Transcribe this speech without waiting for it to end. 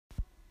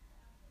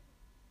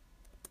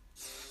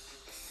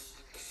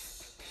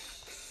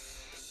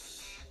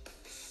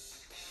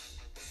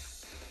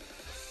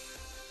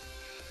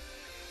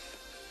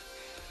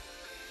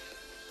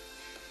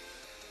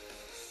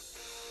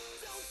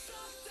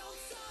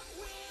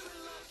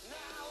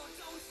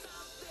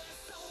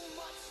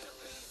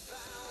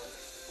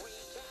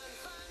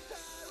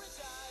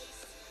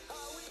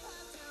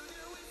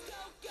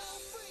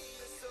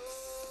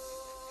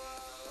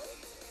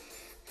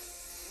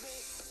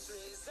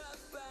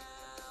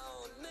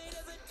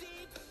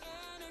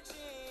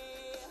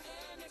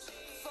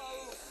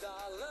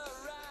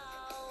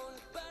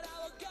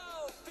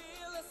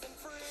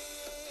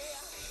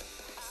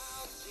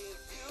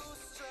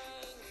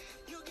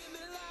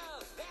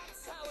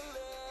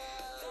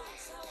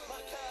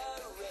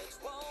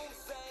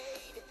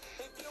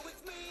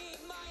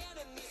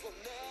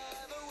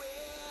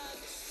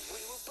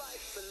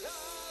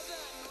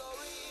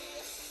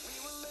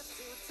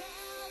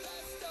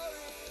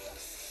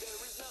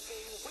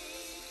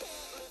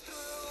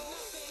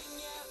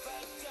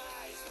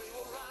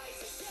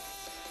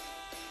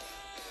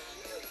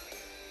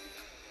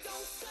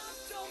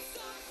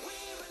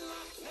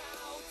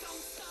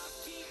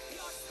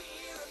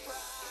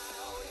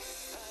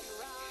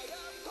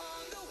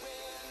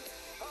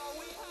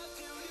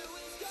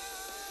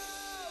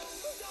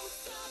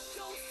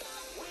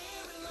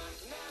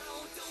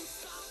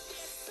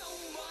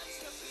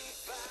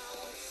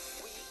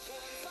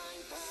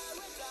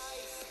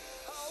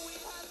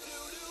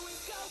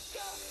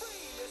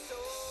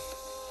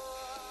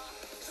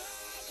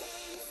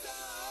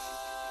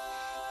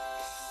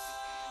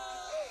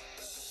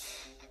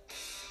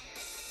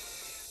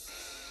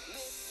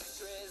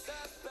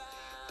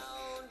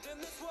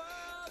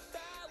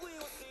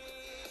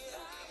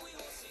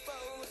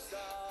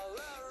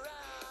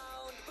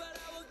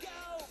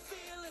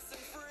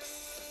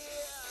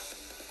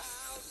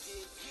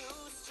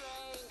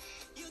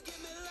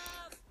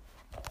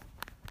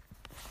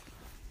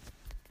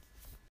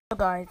Hello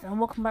guys, and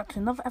welcome back to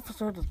another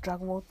episode of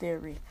Dragon Ball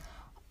Theory.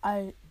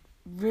 I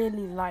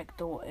really like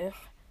the what if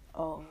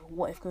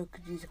Goku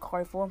could use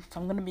Ikari form, so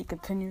I'm going to be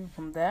continuing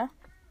from there.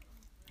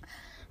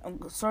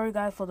 I'm sorry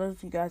guys for those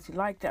of you guys who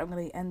liked it. I'm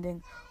going to be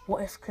ending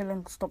what if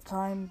Krillin stop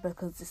time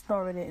because it's not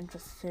really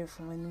interesting series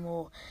for me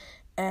anymore,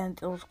 and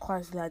it was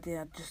quite a silly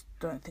idea. I just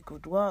don't think it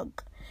would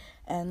work.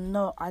 And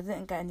no, I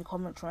didn't get any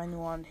comments from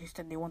anyone who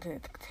said they wanted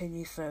it to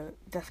continue, so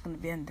that's going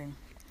to be ending.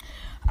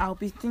 I'll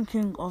be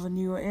thinking of a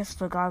new what if,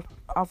 so guys,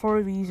 I'll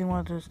probably be using one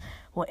of those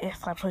what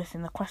if I post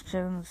in the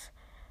questions.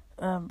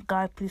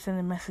 Guys, please send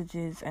in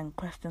messages and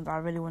questions. I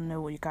really want to know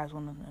what you guys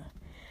want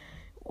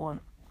to know.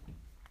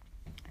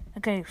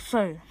 Okay,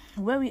 so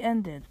where we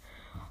ended,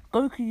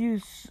 Goku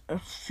used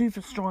a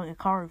super strong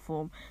Ikari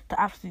form to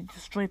absolutely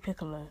destroy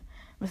Piccolo.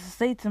 Mr.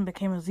 Satan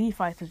became a Z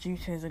fighter due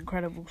to his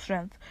incredible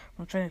strength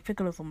from training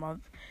Piccolo for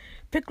months.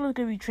 Piccolo's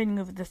going to be training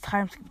over this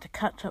time skip to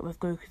catch up with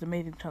Goku's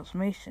amazing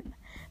transformation.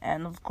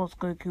 And of course,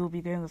 Goku will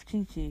be going with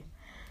Chi-Chi.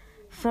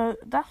 So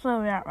that's where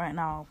we're at right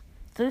now.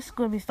 So this is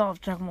going to be the start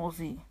of Dragon Ball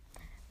Z.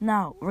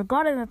 Now,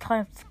 regarding the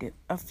time skip,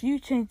 a few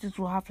changes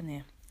will happen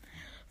here.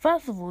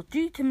 First of all,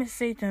 due to Mr.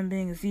 Satan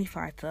being a Z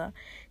fighter,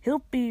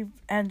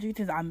 and due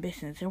to his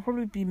ambitions, he'll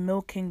probably be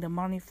milking the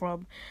money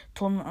from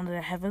Tournament Under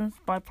the Heavens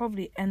by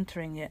probably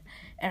entering it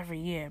every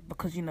year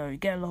because, you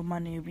get a lot of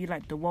money, you'll be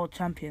like the world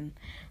champion.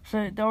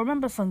 So they'll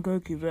remember Son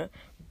Goku, but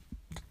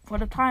for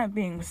the time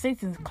being, Mr.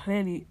 Satan's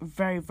clearly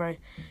very,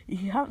 very...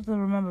 You have to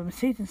remember, Mr.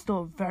 Satan's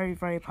still very,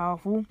 very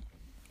powerful,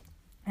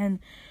 and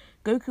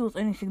Goku was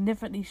only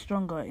significantly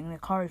stronger in the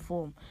Ikari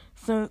form.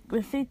 So,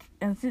 since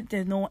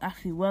there's no one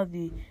actually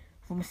worthy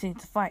for Mr. Satan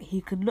to fight, he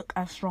could look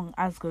as strong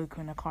as Goku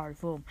in Ikari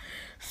form.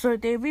 So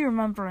they'll be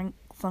remembering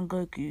Son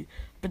Goku,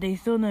 but they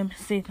still know Mr.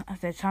 Satan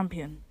as their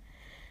champion.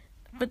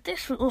 But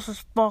this will also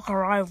spark a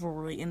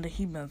rivalry in the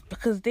humans,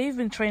 because they've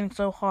been training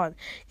so hard,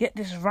 yet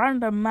this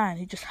random man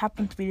who just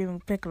happened to be living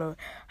with Piccolo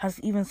has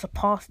even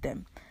surpassed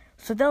them.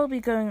 So they'll be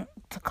going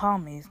to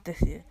Kami's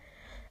this year.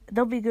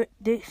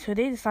 So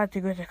they decide to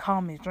go to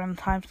Kami's during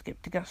the time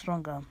skip to get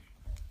stronger.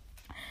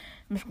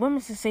 When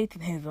Mr.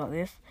 Satan hears about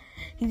this,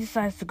 he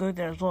decides to go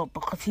there as well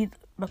because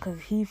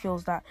he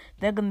feels that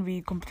they're going to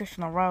be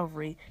competition or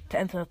rivalry to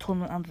enter the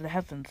Tournament Under the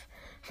Heavens.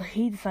 So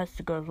he decides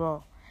to go as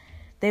well.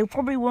 They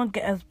probably won't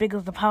get as big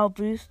as the power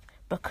boost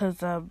because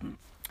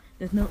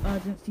there's no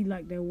urgency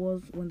like there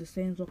was when the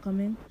Saiyans were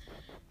coming.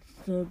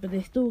 But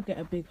they still get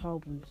a big power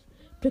boost.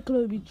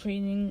 Piccolo will be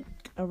training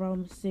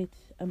around Mr.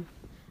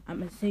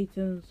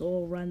 Satan's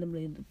or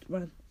randomly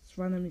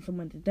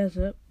somewhere in the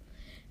desert.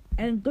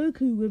 And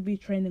Goku will be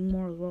training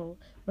more as well,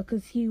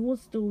 because he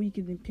was still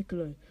weaker than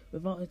Piccolo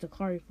without his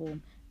Ikari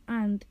form,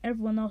 and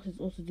everyone else is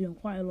also doing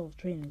quite a lot of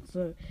training,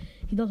 so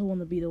he doesn't want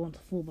to be the one to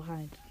fall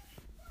behind.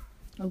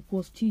 Of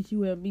course, Chi-Chi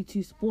won't be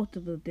too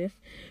supportive of this,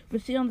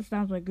 but she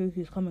understands where Goku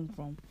is coming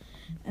from,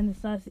 and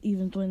decides to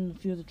even join a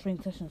few of the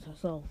training sessions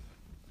herself.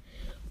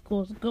 Of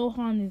course,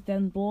 Gohan is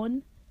then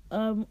born,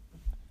 and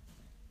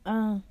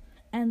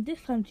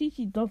this time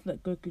Chi-Chi does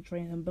let Goku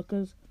train him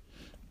because...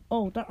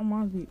 Oh, that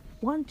reminds me.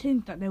 One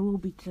change that there will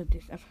be to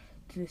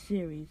this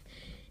series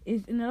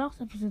is in the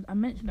last episode I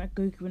mentioned that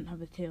Goku wouldn't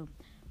have a tail,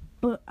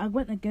 but I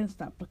went against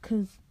that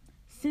because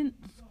since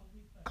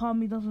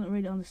Kami doesn't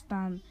really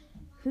understand,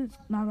 since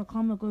neither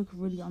Kami or Goku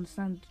really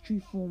understand the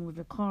true form of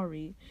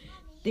Ikari,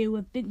 they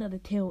would think that the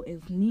tail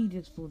is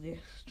needed for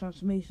this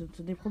transformation,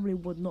 so they probably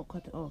would not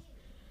cut it off.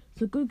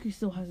 So Goku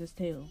still has his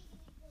tail,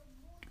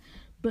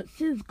 but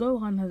since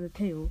Gohan has a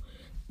tail,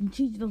 and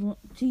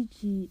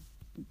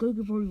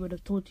Goku probably would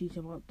have told Chi-Chi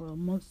about the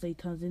monster he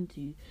turns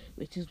into,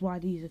 which is why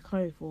they use a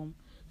Ikari form.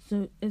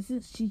 So, and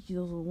since Chi-Chi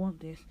doesn't want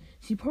this,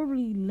 she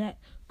probably let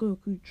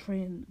Goku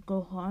train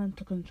Gohan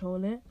to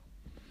control it.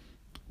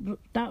 But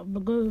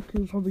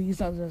Goku probably used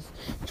that as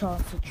a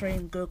chance to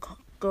train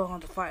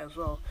Gohan to fight as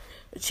well.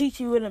 But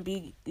Chi-Chi wouldn't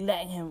be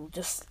letting him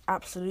just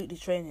absolutely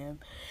train him.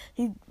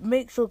 He'd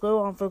make sure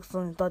Gohan focuses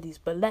on his studies,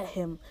 but let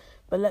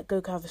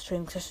Goku have his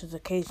training sessions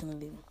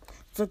occasionally.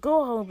 So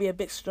Gohan will be a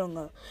bit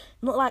stronger.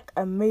 Not like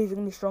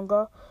amazingly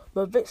stronger,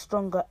 but a bit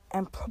stronger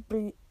and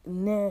probably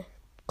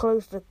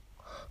close to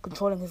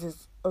controlling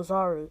his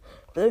Ozaru.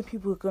 But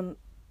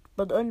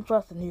the only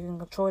person who can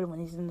control him when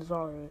he's in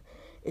Ozaru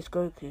is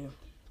Goku.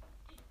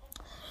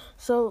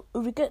 So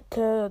we get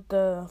past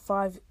the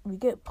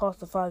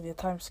 5-year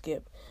time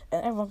skip,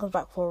 and everyone comes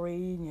back for a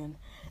reunion,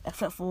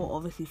 except for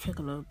obviously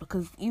Piccolo,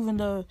 because even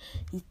though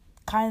he's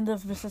kind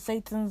of Mr.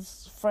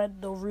 Satan's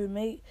friend or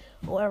roommate,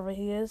 or whatever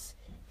he is,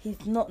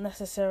 he's not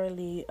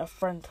necessarily a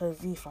friend to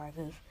Z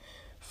fighters.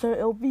 So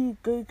it'll be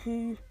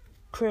Goku,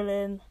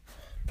 Krillin,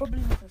 probably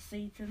Mr.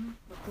 Satan,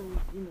 because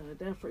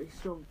they're pretty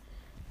strong.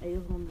 And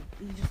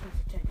he just wants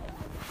to check out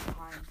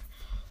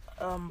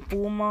behind.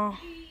 Bulma.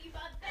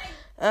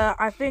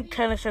 I think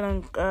Tennis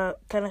and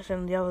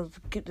the others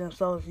keep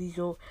themselves as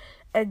usual.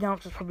 Ed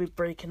Yamcha's is probably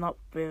breaking up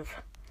with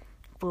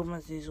Bulma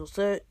as usual.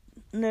 So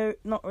no,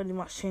 not really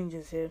much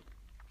changes here.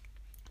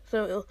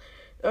 So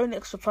the only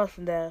extra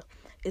person there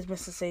is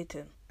Mr.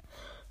 Satan.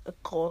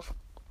 Of course,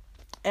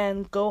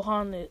 And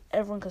Gohan,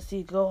 everyone can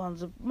see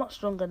Gohan's much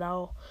stronger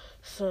now,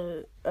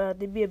 so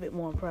they'd be a bit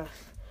more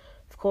impressed.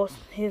 Of course,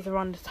 here's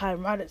around the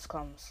time Raditz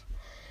comes.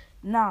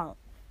 Now,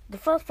 the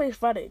first place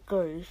Raditz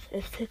goes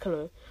is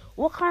Piccolo.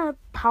 What kind of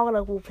power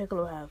level will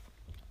Piccolo have?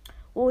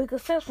 Well, we can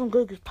sense from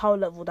Goku's power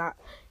level that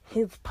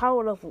his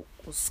power level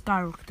was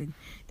skyrocketing.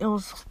 It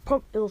was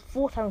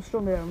 4 times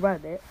stronger than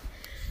Raditz,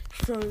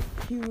 so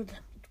he would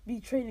be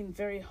training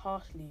very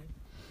harshly.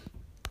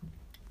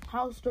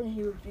 How strong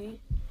he would be?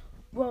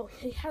 Well,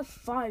 he has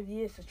 5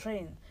 years to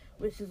train,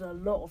 which is a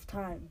lot of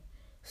time.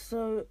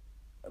 So,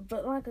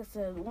 but like I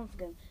said, once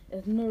again,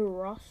 there's no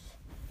rush.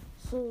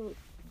 So,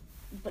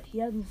 but he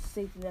has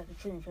safety there to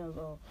train him as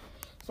well.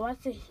 So I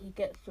say he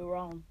gets to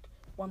around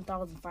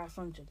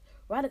 1,500.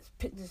 Raditz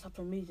picked this up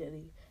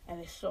immediately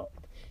and is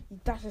shocked. He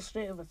dashes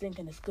straight over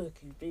thinking it's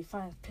Goku, but he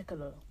finds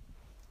Piccolo.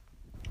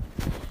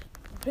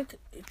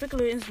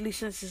 Piccolo instantly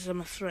senses him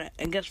a threat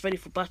and gets ready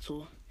for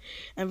battle.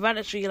 And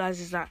Raditz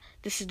realizes that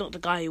this is not the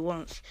guy he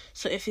wants,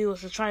 so if he was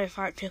to try and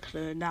fight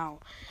Piccolo now,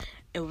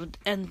 it would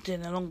end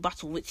in a long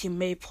battle which he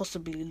may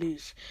possibly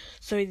lose.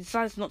 So he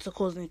decides not to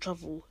cause any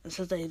trouble and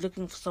says that he's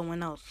looking for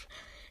someone else.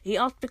 He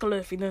asks Piccolo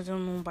if he knows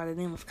anyone by the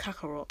name of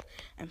Kakarot,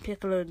 and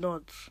Piccolo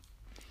nods.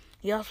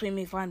 He asks where he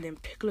may find him.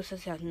 Piccolo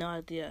says he has no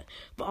idea,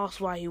 but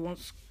asks why he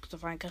wants to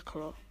find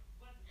Kakarot.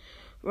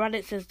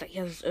 Raditz says that he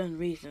has his own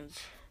reasons,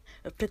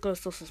 but Piccolo is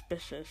still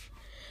suspicious.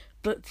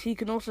 But he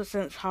can also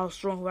sense how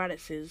strong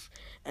Raditz is,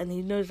 and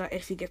he knows that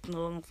if he gets in a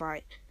long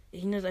fight,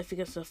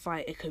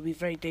 it could be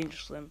very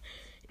dangerous for him.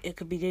 It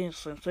could be dangerous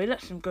for him, so he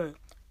lets him go,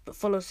 but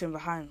follows him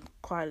behind,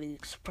 quietly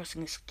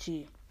suppressing his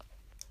chi.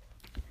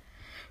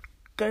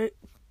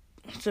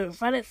 So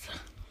Raditz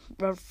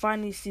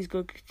finally sees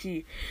Goku's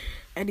chi,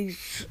 and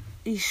he's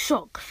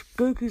shocked.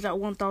 Goku's at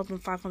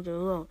 1,500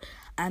 as well,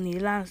 and he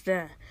lands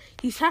there.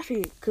 He's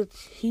happy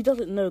because he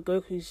doesn't know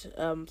Goku's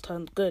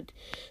turned good,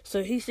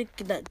 so he's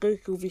thinking that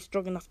Goku will be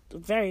strong enough, a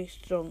very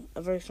strong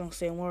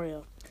Saiyan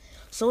warrior.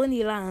 So when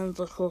he lands,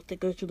 of course, they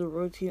go through the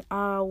routine.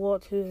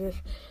 What is this?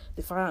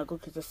 They find out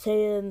Goku's a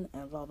Saiyan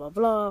and blah blah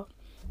blah,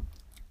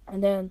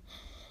 and then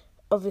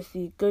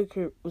obviously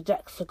Goku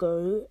rejects to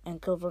go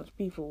and kill a bunch of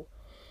people.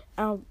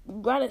 And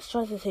Raditz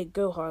tries to take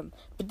Gohan,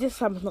 but this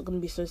time it's not going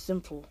to be so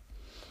simple.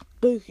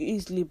 Goku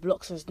easily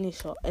blocks his knee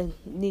shot and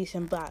knees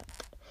him back.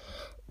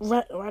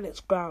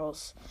 Raditz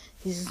growls.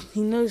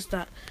 He knows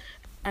that,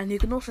 and you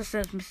can also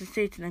sense Mr.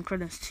 Satan and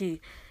Krennic's chi,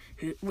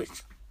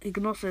 which you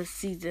can also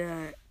see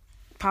the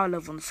power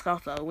level on the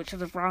Scouter, which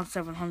is around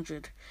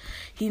 700.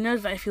 He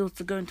knows that if he was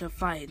to go into a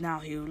fight now,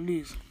 he will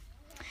lose.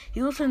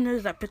 He also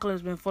knows that Piccolo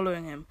has been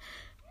following him,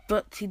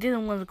 but he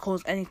didn't want to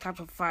cause any type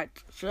of fight,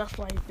 so that's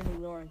why he's been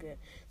ignoring it.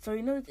 So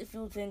he knows if he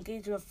was to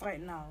engage in a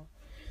fight now,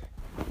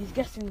 he's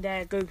guessing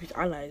they're Goku's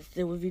allies,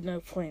 there would be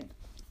no point.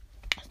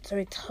 So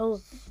he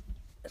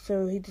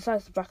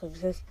decides to back up.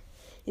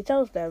 He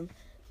tells them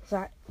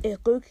that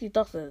if Goku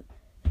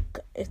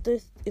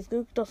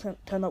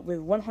doesn't turn up with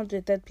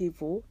 100 dead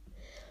people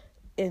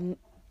in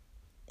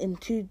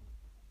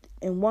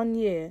 1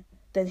 year,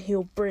 then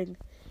he'll bring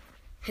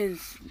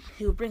his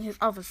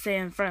other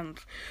Saiyan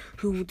friends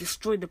who will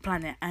destroy the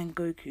planet and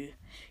Goku.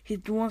 He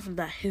warns them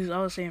that his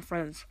other Saiyan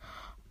friends,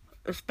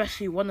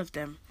 especially one of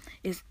them,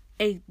 is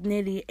 9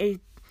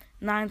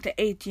 to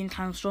 18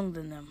 times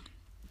stronger than them.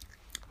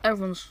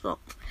 Everyone's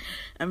shocked,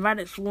 and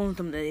Raditz warns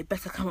them that they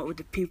better come up with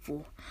the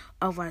people,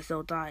 otherwise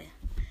they'll die.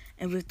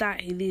 And with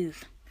that, he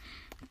leaves.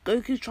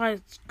 Goku tries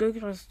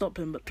to stop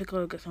him, but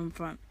Piccolo gets in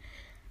front.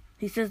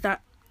 He says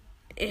that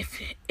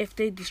if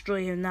they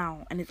destroy him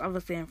now and his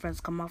other Saiyan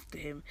friends come after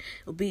him,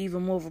 it'll be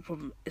even more of a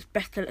problem. It's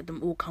best to let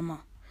them all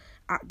come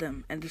at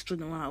them and destroy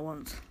them all at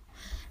once.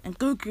 And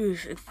Goku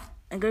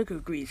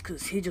agrees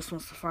because he just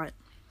wants to fight.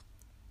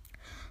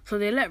 So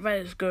they let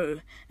Raditz go,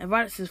 and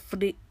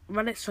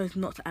Raditz tries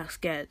not to act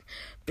scared,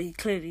 but he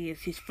clearly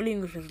is. He's fleeing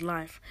with his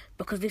life,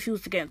 because if he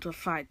was to get into a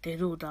fight, they'd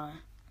all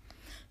die.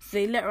 So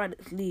they let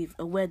Raditz leave,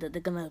 aware that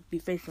they're going to be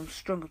facing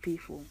stronger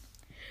people.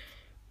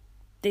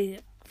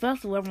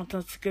 First of all, everyone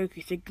turns to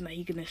Goku, thinking that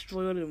he can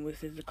destroy all of them with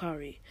his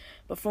Ikari.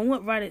 But from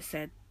what Raditz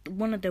said,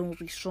 one of them will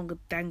be stronger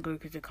than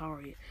Goku's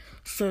Ikari,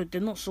 so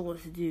they're not sure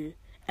what to do.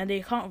 And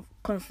they can't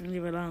constantly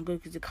rely on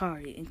Goku's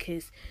Ikari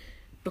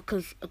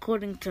because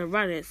according to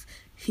Raditz,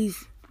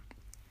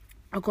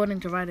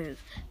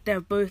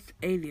 they're both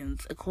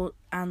aliens,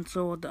 and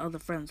so are the other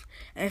friends.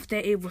 And if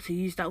they're able to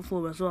use that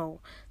form as well,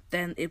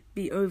 then it'd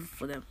be over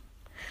for them.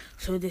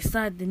 So they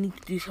decide they need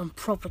to do some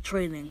proper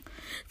training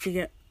to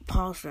get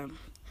past them.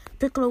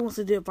 Piccolo wants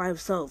to do it by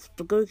himself,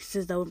 but Goku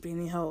says there won't be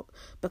any help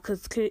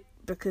because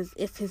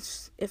if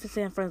his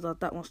Saiyan friends are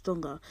that much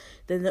stronger,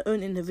 then their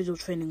own individual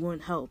training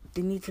won't help.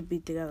 They need to be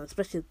together,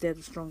 especially if they're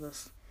the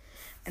strongest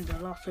and the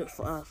last hope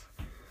for Earth.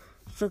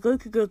 So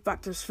Goku goes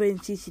back to explain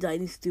to Chi that he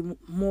needs to do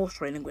more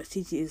training, but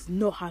Chi is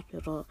not happy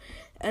at all,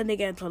 and they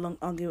get into a long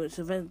argument.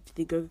 So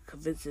eventually Goku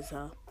convinces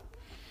her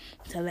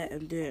to let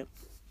him do it.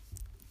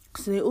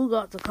 So they all go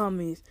up to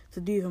Kami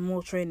to do even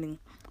more training,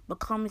 but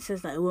Kami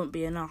says that it won't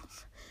be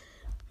enough.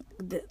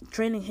 the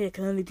training here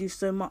can only do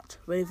so much,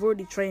 but they've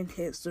already trained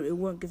here, so it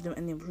won't give them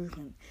any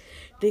improvement.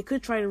 They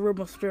could try the Realm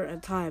of Spirit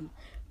and Time,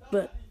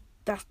 but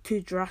that's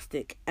too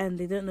drastic, and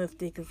they don't know if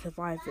they can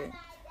survive it.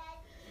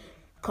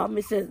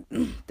 Kami says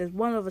there's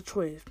one other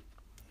choice,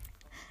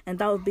 and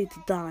that would be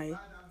to die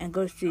and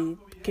go see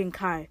King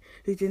Kai,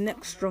 who's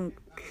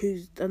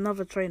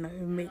another trainer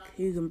who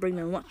can bring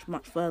them much,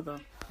 much further.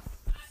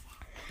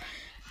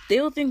 They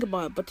all think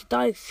about it, but to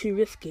die is too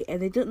risky,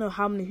 and they don't know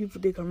how many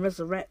people they can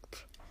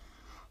resurrect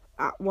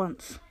at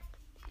once.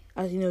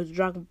 As you know,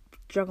 the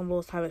Dragon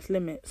Balls have its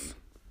limits.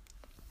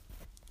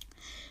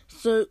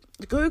 So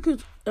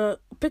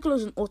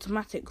Piccolo's an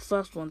automatic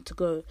first one to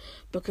go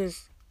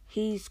because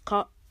he's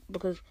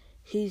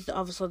the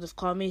other side of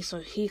Kami, so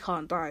he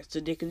can't die, so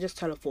they can just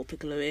teleport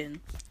Piccolo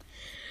in.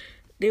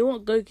 They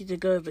want Goku to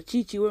go, but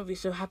Chi-Chi won't be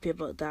so happy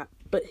about that,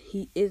 but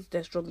he is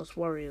their strongest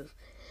warriors.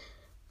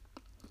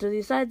 So they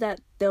decide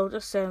that they'll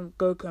just send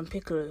Goku and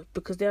Piccolo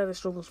because they are the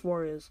strongest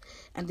warriors,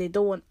 and they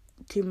don't want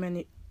too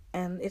many,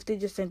 and if they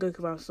just send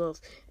Goku by himself,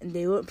 and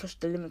they won't push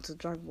the limits of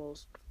Dragon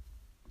Balls.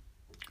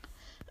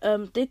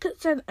 They could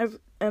send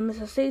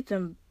Mr.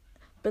 Satan,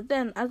 but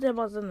then, as they're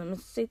about to send them, Mr.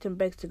 Satan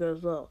begs to go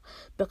as well,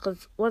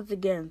 because, once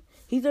again,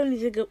 he's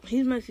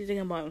mostly thinking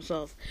about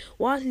himself.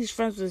 While he's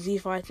friends with Z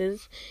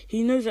Fighters,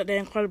 he knows that they're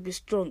incredibly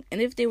strong,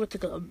 and if they were to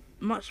go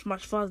much,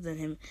 much farther than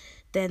him,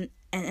 and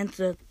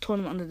enter the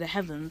tournament under the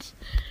heavens,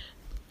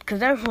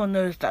 because everyone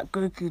knows that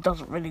Goku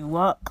doesn't really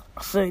work,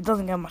 so he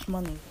doesn't get much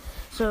money.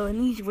 So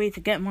an easy way to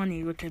get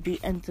money would be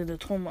enter the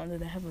tournament under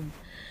the heavens,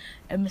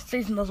 and Mr.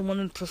 Satan doesn't want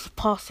him to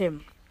surpass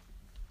him.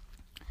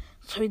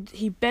 So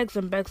he begs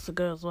and begs to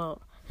go as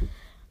well.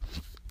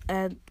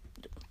 And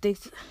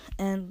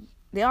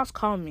they ask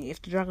Kami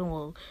if the Dragon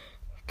Ball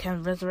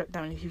can resurrect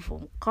that many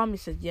people. Kami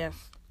says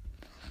yes.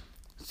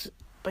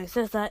 But he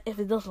says that if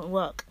it doesn't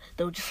work,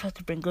 they'll just have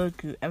to bring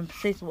Goku, and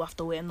Satan will have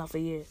to wait another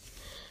year.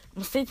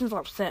 Satan's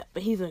upset,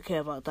 but he's okay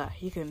about that.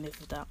 He can live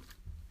with that.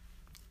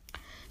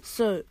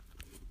 So,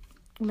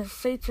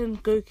 Satan,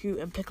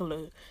 Goku, and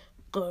Piccolo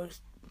go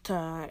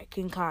to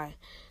King Kai.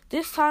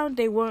 This time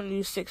they won't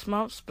lose 6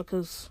 months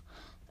because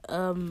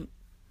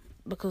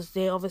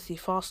they're obviously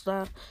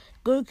faster.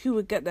 Goku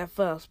would get there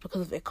first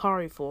because of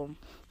Ikari form,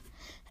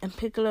 and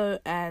Piccolo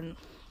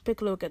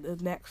would get there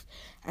next,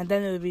 and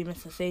then it would be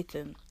Mr.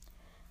 Satan.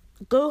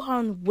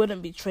 Gohan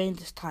wouldn't be trained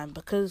this time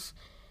because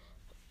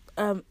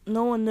no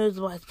one knows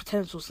about his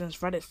potential since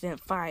Raditz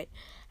didn't fight,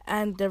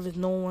 and there is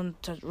no one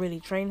to really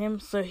train him,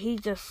 so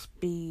he'd just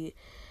be,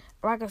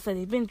 like I said,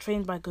 he's been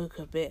trained by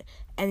Goku a bit,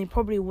 and he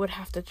probably would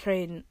have to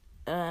train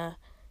Zaru,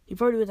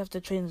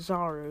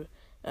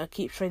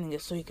 keep training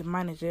it so he can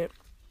manage it.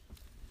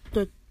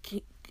 So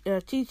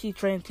Chi-Chi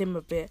trained him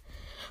a bit,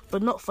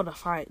 but not for the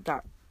fight,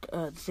 that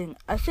thing.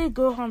 I'd say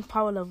Gohan's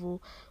power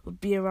level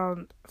would be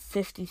around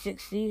 50,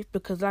 60,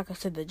 because like I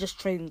said, they're just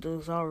training the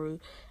Zaru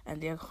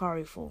and the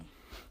Ikari form.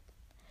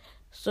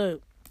 So,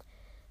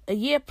 a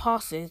year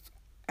passes,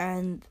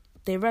 and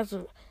they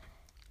and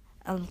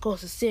of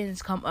course the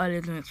Saiyans come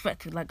earlier than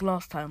expected, like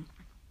last time.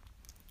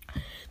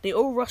 They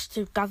all rush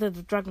to gather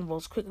the Dragon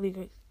Balls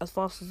quickly, as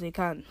fast as they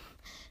can,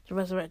 to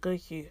resurrect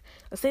Goku.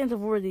 The Saiyans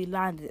have already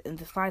landed and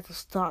decide to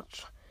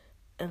start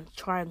and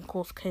try and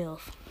cause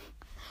chaos.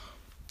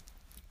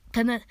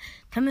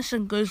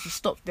 Tenshin goes to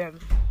stop them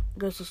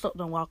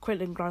while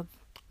Krillin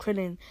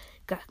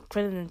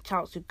and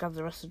Chaozu gather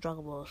the rest of the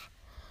Dragon Balls.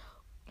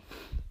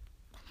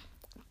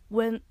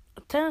 When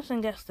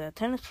Tenshin gets there,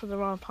 Tenshin is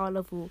around power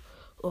level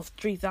of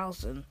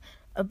 3000,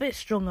 a bit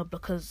stronger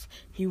because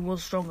he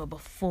was stronger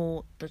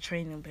before the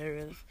training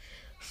period,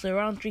 so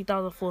around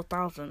 3000,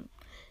 4000.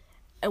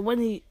 And when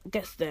he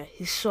gets there,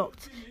 he's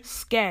shocked,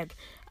 scared,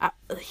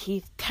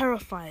 he's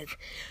terrified.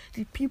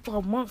 These people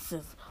are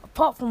monsters.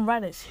 Apart from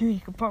Raditz, who he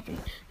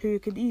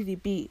could easily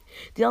beat,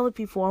 the other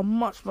people are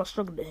much, much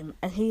stronger than him,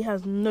 and he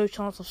has no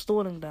chance of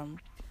stalling them.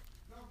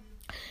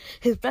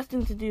 His best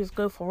thing to do is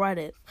go for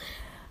Raditz.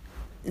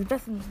 His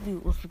best thing to do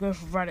was to go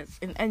for Raditz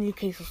in any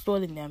case of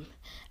stalling them,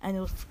 and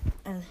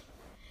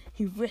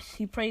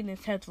he prayed in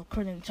his head for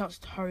Krillin and Chaozu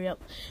to hurry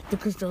up,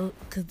 because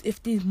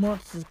if these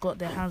monsters got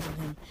their hands on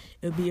him,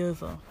 it would be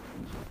over.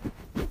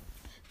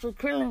 So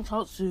Krillin and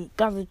Chaozu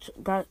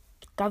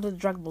gather the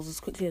Dragon Balls as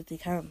quickly as they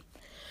can.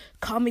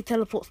 Kami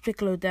teleports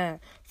Piccolo there,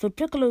 so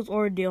Piccolo's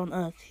already on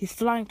Earth. He's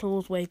flying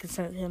towards where he can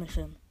send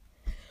Tenshin.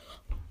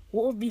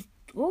 What would be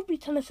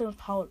Tenshin's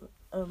power?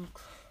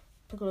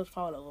 Piccolo's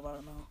power level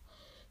right now.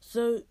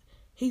 So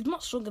he's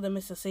much stronger than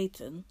Mr.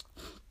 Satan,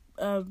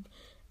 and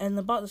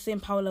about the same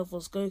power level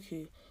as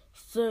Goku.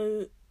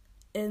 So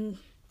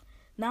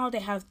now they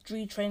have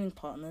 3 training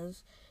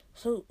partners.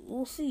 So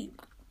we'll see.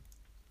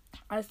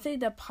 I'd say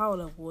their power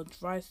level would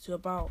rise to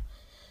about.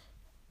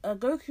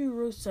 Goku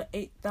rose to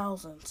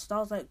 8,000. So that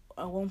was like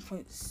a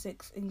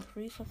 1.6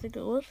 increase, I think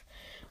it was.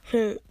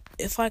 So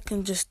if I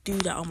can just do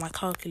that on my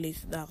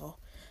calculator now,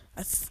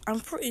 I'm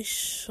pretty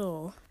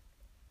sure.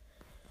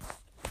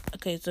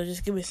 Okay, so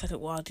just give me a second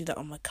while I do that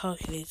on my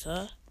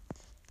calculator.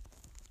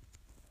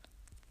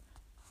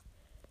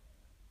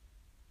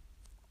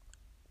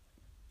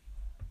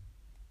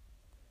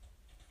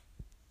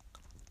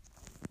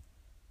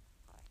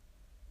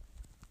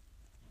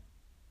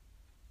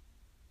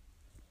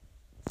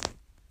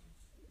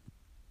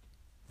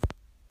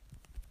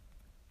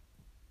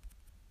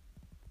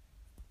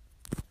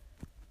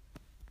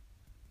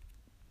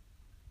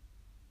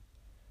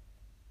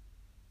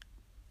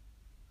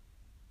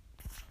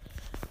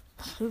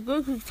 So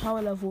Goku's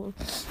power level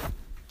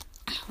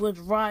would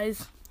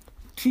rise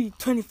to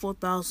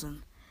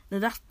 24,000.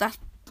 Now that's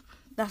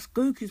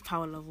Goku's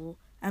power level,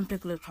 and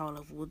Piccolo's power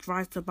level would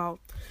rise to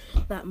about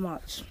that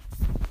much.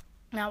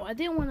 Now I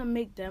didn't want to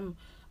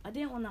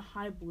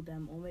highball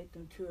them or make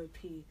them too OP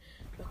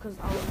because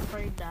I was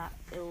afraid that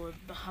it would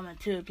become a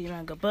too OP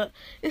manga. But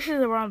this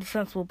is around a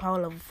sensible power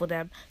level for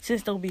them,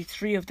 since there'll be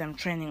 3 of them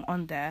training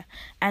on there,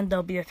 and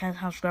there'll be a 10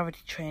 times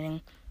gravity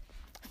training.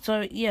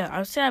 So yeah, I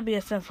would say I'd be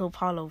a sensible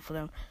power level for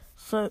them.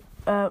 So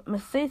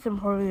Miss Satan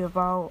probably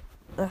about,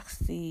 let's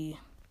see,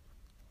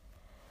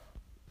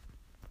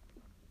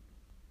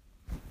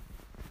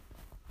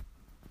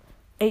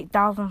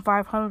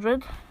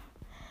 8,500.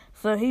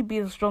 So he'd be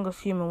the strongest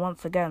human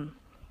once again.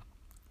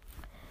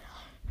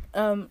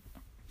 Kami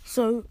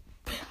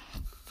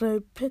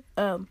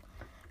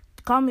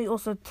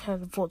also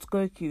teleports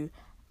Goku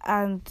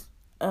and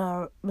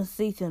Miss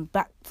Satan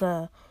back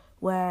to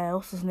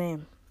what's his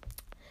name?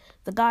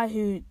 The guy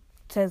who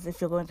says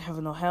if you're going to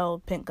heaven or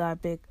hell, pink guy,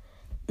 big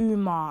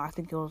Umar, I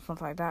think it was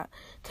something like that,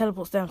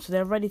 teleports them, so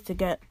they're ready to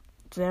be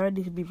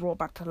brought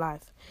back to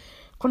life.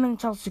 Conan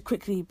tries to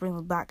quickly bring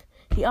them back.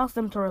 He asks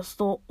them to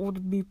restore all the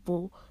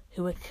people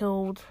who were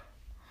killed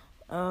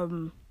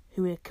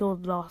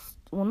last.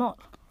 Well, not.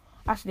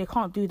 Actually, they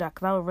can't do that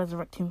because that would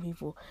resurrect 2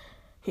 people.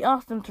 He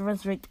asked them to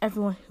resurrect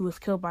everyone who was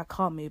killed by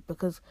Kami,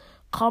 because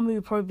Kami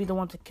would probably be the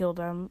one to kill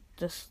them,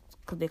 just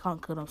because they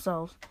can't kill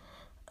themselves.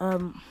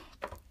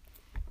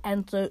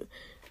 And so,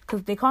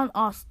 because they can't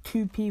ask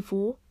 2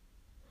 people,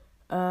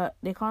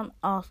 they can't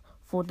ask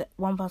for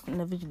one person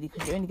individually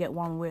because you only get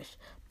 1 wish,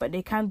 but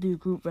they can do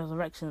group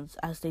resurrections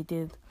as they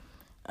did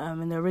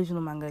in the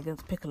original manga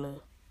against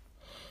Piccolo.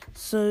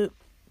 So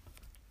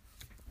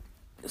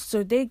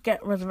they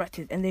get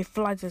resurrected and they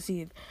fly to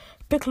see it.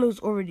 Piccolo's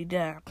already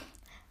there,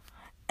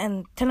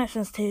 and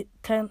Tenshin's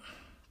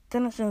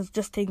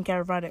just taking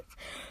care of Raditz,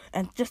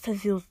 and just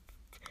as he was,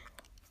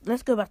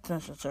 let's go back to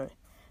Tenshin, sorry.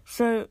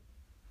 So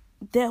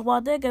while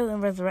they're getting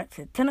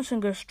resurrected, Tenshin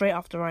goes straight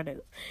after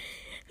Raditz.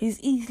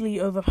 He's easily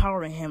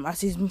overpowering him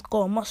as he's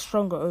gotten much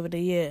stronger over the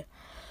year.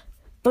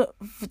 But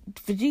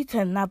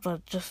Vegeta and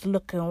Nappa just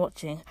looking and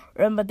watching.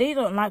 Remember, they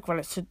don't like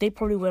Raditz, so they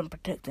probably wouldn't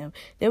protect him.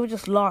 They would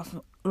just laugh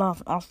and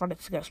ask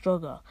Raditz to get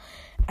stronger.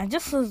 And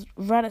just as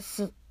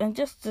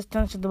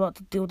Tenshin's about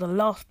to deal the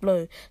last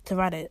blow to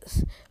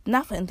Raditz,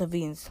 Nappa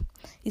intervenes.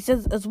 He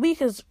says, as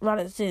weak as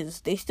Raditz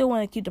is, they still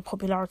want to keep the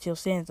popularity of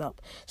Saiyans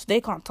up, so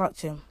they can't touch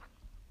him.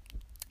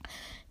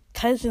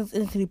 Tenshin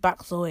instantly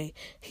backs away.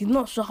 He's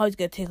not sure how he's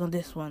going to take on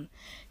this one.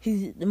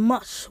 He's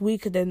much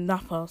weaker than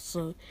Nappa,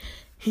 so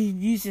he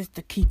uses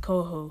the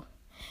Kikoho,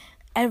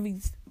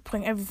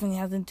 putting everything he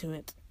has into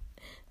it.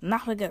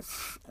 Nappa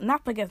gets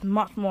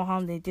much more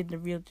harm than he did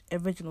in the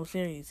original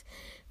series,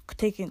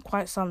 taking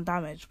quite some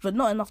damage, but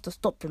not enough to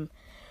stop him.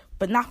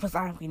 But Nappa's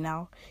angry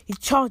now. He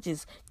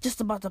charges, just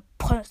about to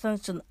punch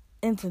Tenshin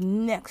into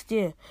next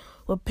year,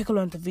 when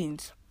Piccolo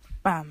intervenes.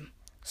 Bam!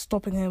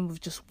 Stopping him with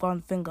just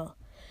 1 finger.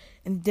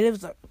 And he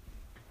delivers a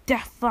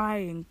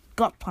death-defying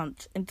gut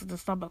punch into the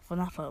stomach for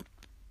Nappa.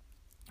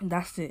 And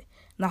that's it.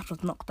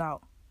 Nappa's knocked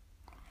out.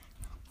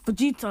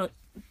 Vegeta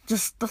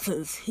just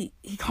stutters. He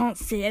can't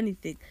say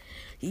anything.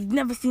 He's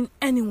never seen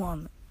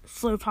anyone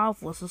so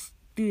powerful as to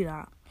do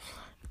that.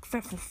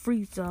 Except for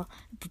Frieza,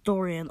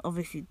 Dory, and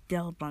obviously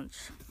Del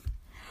Bunch.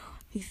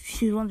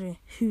 He's wondering,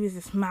 who is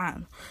this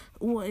man?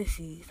 What is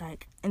he?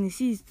 Like, and he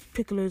sees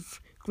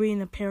Piccolo's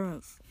green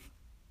appearance.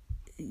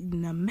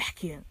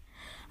 Namekian.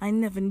 I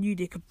never knew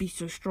they could be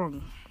so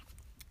strong.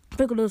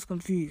 Piccolo's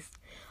confused.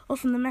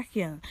 Also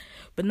Namekian.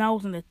 But now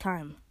wasn't the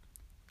time.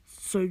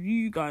 So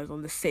you guys are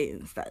the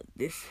Saiyans that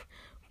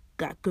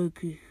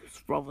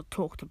Goku's brother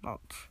talked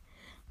about.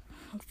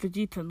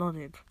 Vegeta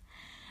nodded.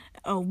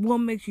 What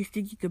makes you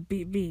think you could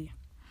beat me?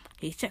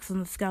 He checks on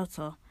the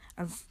scouter.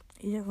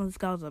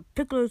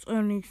 Piccolo's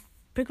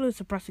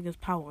suppressing his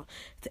power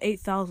to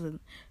 8,000,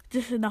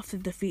 just enough to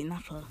defeat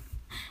Nappa.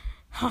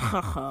 Ha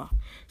ha ha.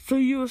 So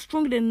you are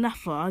stronger than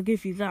Nappa, I'll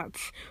give you that,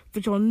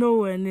 but you're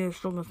nowhere near as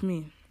strong as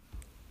me.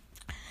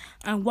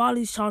 And while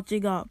he's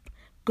charging up,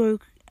 Goku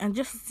and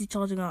Mr.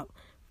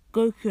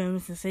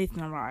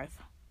 Satan arrive.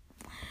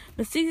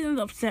 But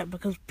Satan's upset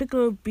because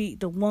Piccolo beat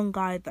the one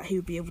guy that he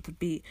would be able to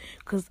beat,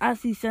 because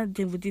as he's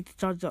sending Vegeta to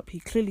charge up, he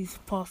clearly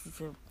surpasses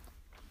him.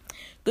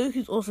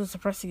 Goku's also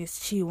suppressing his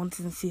chi,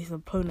 wanting to see his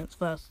opponents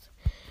first.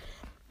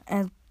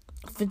 And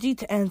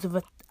Vegeta ends with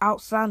an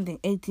outstanding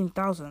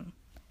 18,000.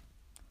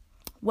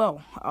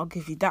 Well, I'll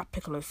give you that,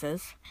 Piccolo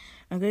says.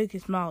 And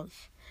Goku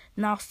smiles.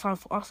 Now it's time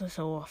for us to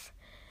show off.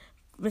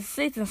 But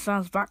Satan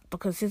stands back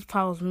because his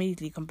power is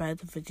measly compared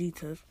to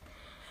Vegeta's.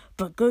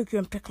 But Goku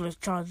and Piccolo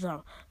charge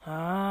up.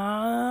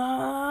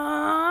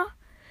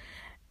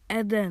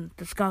 And then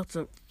the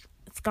scouter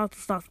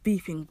starts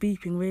beeping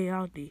really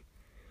loudly.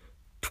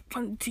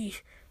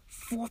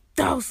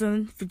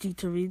 24,000,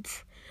 Vegeta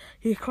reads.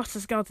 He crushed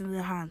the scouter in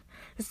the hand.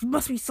 This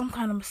must be some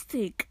kind of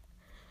mistake.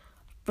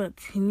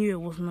 But he knew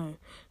it was no.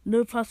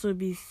 No person would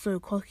be so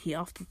cocky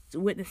after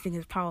witnessing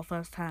his power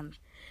firsthand.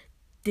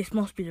 This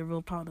must be the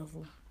real power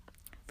level.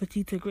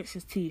 Petito grits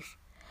his teeth.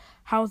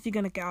 How is he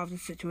going to get out of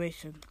this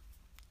situation?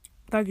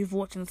 Thank you for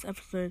watching this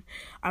episode.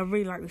 I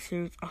really like the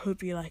series. I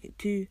hope you like it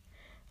too.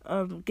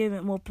 Give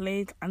it more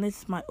plays, and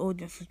this is my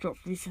audience has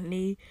dropped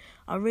recently.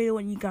 I really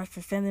want you guys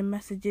to send in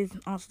messages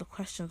and answer the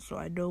questions so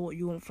I know what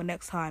you want for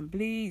next time,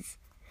 please.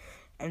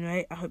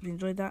 Anyway, I hope you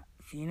enjoyed that.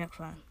 See you next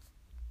time.